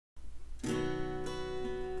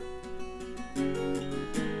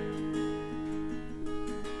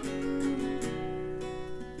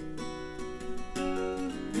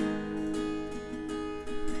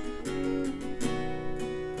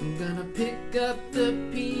up the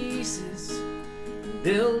pieces and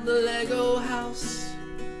build a Lego house.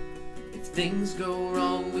 If things go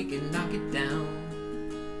wrong, we can knock it down.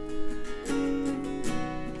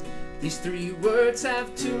 These three words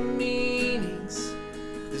have two meanings.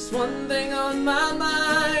 There's one thing on my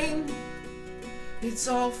mind. It's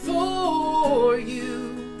all for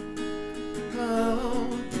you. Oh,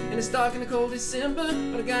 and it's dark in the cold December,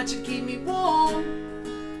 but I got you to keep me warm.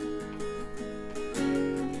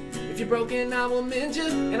 If you're broken, I will mend you,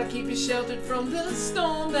 and I'll keep you sheltered from the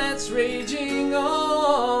storm that's raging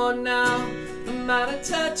on. Now I'm out of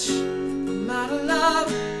touch, I'm out of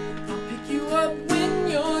love. I'll pick you up when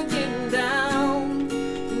you're getting down.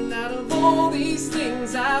 And out of all these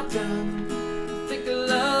things I've done, I think I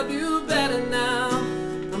love you better now.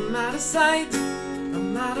 I'm out of sight,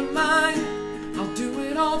 I'm out of mind. I'll do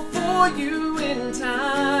it all for you in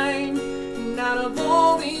time. And out of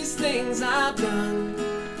all these things I've done,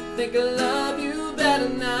 I think I love you better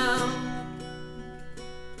now.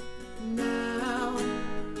 Now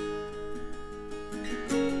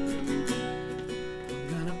I'm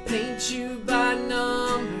gonna paint you by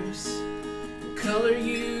numbers and color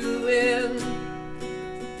you in.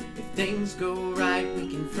 If things go right, we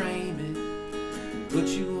can frame it and put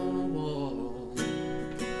you on a wall.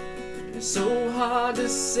 It's so hard to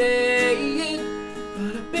say it,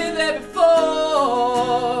 but I've been there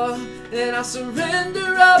before. And I'll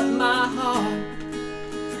surrender up my heart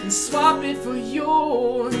and swap it for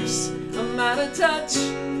yours. I'm out of touch,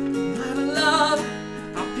 I'm out of love.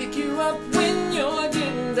 I'll pick you up when you're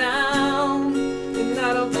getting down. And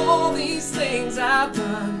out of all these things I've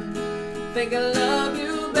done, I think I love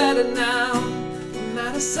you better now. I'm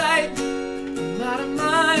out of sight, I'm out of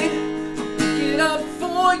mind. I'll pick it up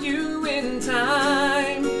for you in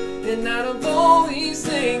time. And out of all these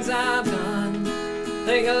things I've done, I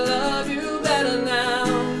think I love you better now.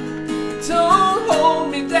 Don't hold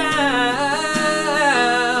me down.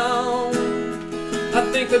 I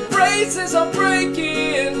think the braces are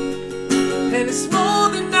breaking, and it's more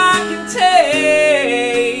than I can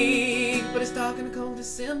take. But it's dark in the cold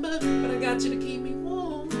December, but I got you to keep me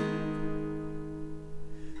warm.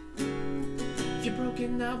 If you're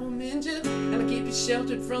broken, I will mend you, and I'll keep you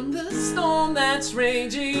sheltered from the storm that's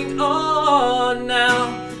raging on. Now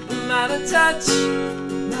I'm out of touch,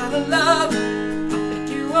 I'm out of love. I'll pick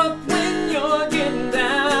you up when you're getting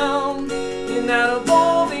down. And out of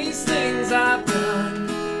all these things I've done,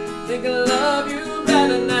 I think I love you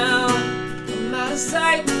better now. I'm out of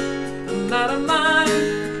sight, I'm out of mind.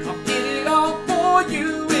 I'll get it all for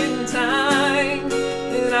you in time.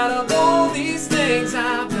 And out of all these things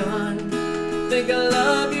I've done, I think I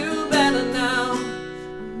love you better now.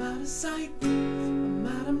 I'm out of sight, I'm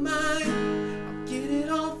out of mind. I'll get it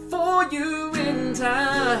all for you in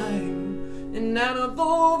time. And out of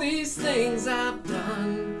all these things I've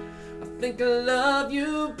done, I think I love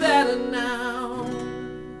you better now.